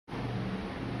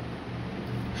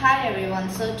Hi everyone,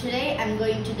 so today I'm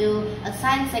going to do a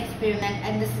science experiment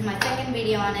and this is my second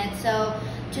video on it. So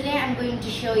today I'm going to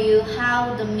show you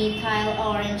how the methyl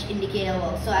orange indicator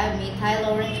works. So I have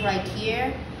methyl orange right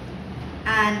here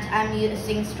and I'm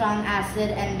using strong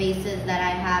acid and bases that I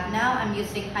have now. I'm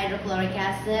using hydrochloric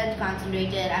acid,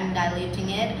 concentrated, I'm diluting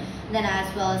it. Then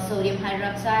as well as sodium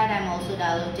hydroxide, I'm also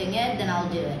diluting it, then I'll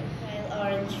do it. Methyl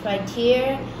orange right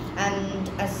here, and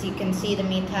as you can see the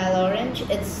methyl orange,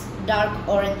 it's dark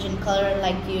orange in color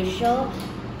like usual.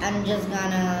 I'm just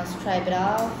gonna stripe it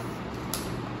off.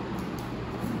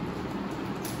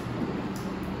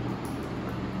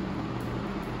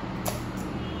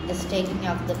 Just taking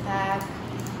off the pack.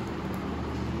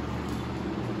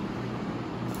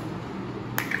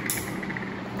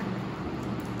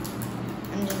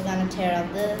 I'm just gonna tear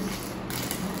up this.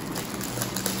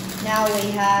 Now we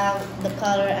have the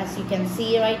color as you can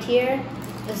see right here.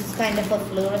 This is kind of a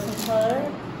fluorescent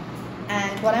color.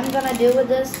 And what I'm gonna do with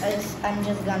this is I'm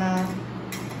just gonna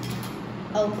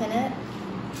open it.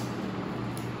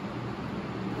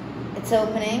 It's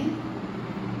opening.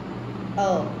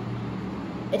 Oh,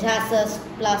 it has a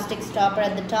plastic stopper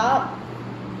at the top.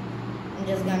 I'm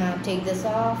just gonna take this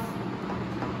off.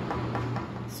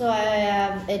 So I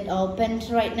have it opened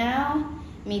right now,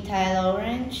 methyl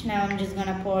orange. Now I'm just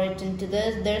gonna pour it into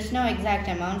this. There's no exact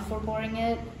amount for pouring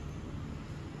it.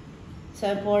 So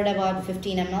I poured about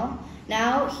 15 ml.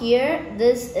 Now here,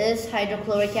 this is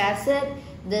hydrochloric acid.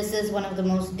 This is one of the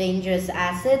most dangerous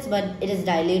acids, but it is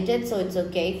diluted, so it's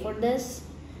okay for this.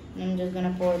 And I'm just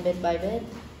gonna pour bit by bit.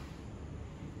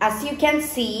 As you can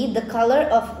see, the color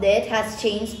of it has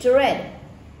changed to red,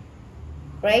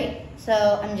 right?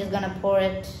 So I'm just gonna pour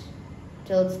it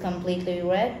till it's completely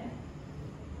red.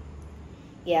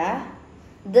 Yeah,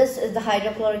 this is the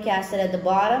hydrochloric acid at the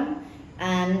bottom.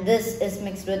 And this is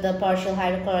mixed with the partial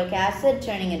hydrochloric acid,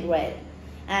 turning it red.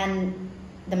 And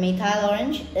the methyl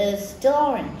orange is still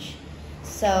orange.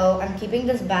 So I'm keeping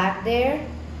this back there.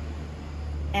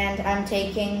 And I'm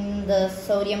taking the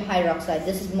sodium hydroxide.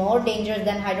 This is more dangerous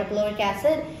than hydrochloric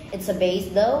acid. It's a base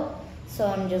though. So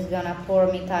I'm just gonna pour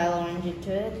methyl orange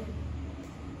into it.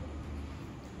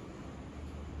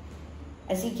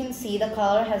 As you can see, the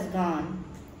color has gone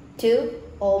to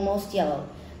almost yellow.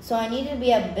 So I need to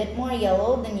be a bit more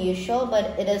yellow than usual,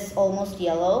 but it is almost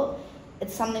yellow.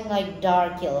 It's something like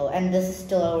dark yellow, and this is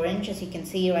still orange, as you can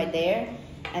see right there.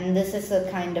 And this is a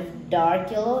kind of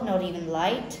dark yellow, not even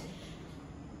light.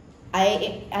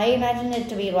 I imagine it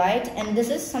to be right, and this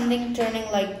is something turning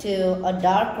like to a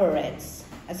darker reds,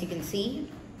 as you can see.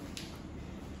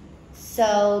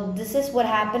 So this is what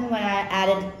happened when I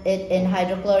added it in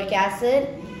hydrochloric acid,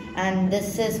 and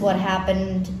this is what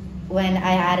happened when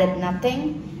I added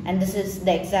nothing. And this is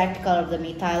the exact color of the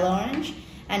methyl orange.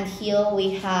 And here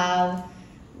we have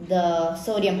the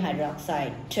sodium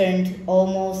hydroxide turned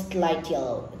almost light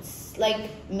yellow. It's like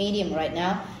medium right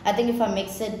now. I think if I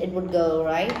mix it, it would go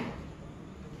right.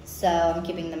 So I'm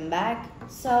keeping them back.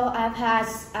 So I've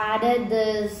added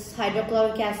this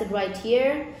hydrochloric acid right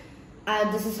here.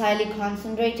 This is highly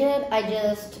concentrated. I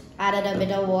just added a bit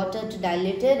of water to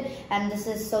dilute it. And this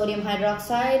is sodium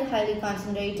hydroxide, highly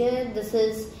concentrated. This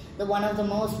is one of the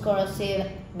most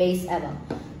corrosive base ever.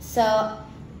 So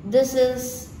this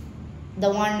is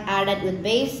the one added with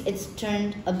base. It's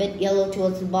turned a bit yellow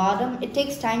towards the bottom. It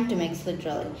takes time to mix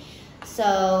literally.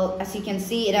 So as you can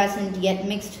see, it hasn't yet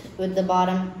mixed with the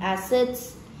bottom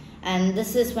acids. And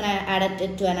this is when I added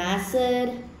it to an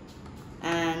acid.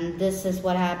 And this is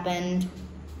what happened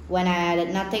when I added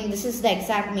nothing. This is the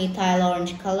exact methyl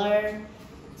orange color.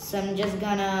 So I'm just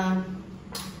gonna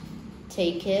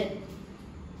take it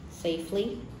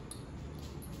safely.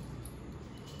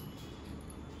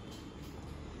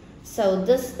 So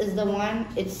this is the one,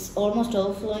 it's almost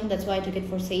overflowing, that's why I took it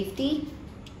for safety.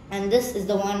 And this is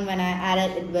the one when I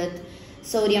added it with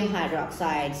sodium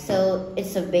hydroxide. So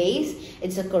it's a base,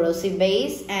 it's a corrosive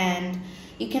base, and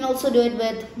you can also do it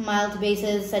with mild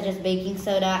bases such as baking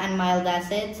soda and mild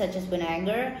acids such as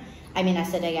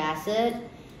acetic acid,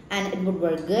 and it would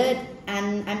work good.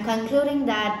 And I'm concluding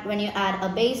that when you add a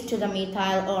base to the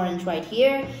methyl orange right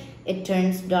here, it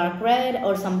turns dark red,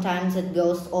 or sometimes it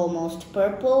goes almost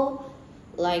purple,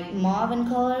 like mauve in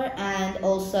color. And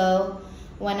also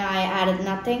when I added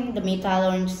nothing, the methyl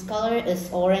orange's color is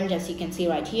orange, as you can see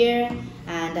right here,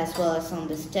 and as well as on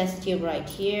this test tube right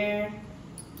here,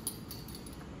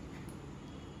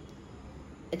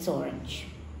 it's orange.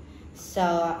 So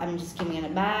I'm just keeping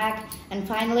it back. And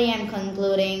finally, I'm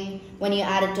concluding when you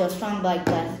add it to a strong like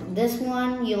this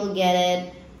one, you will get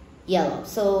it yellow.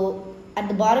 So at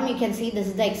the bottom, you can see this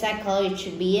is the exact color it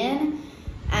should be in.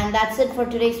 And that's it for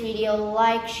today's video.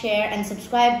 Like, share and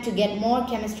subscribe to get more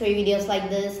chemistry videos like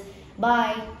this.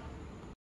 Bye.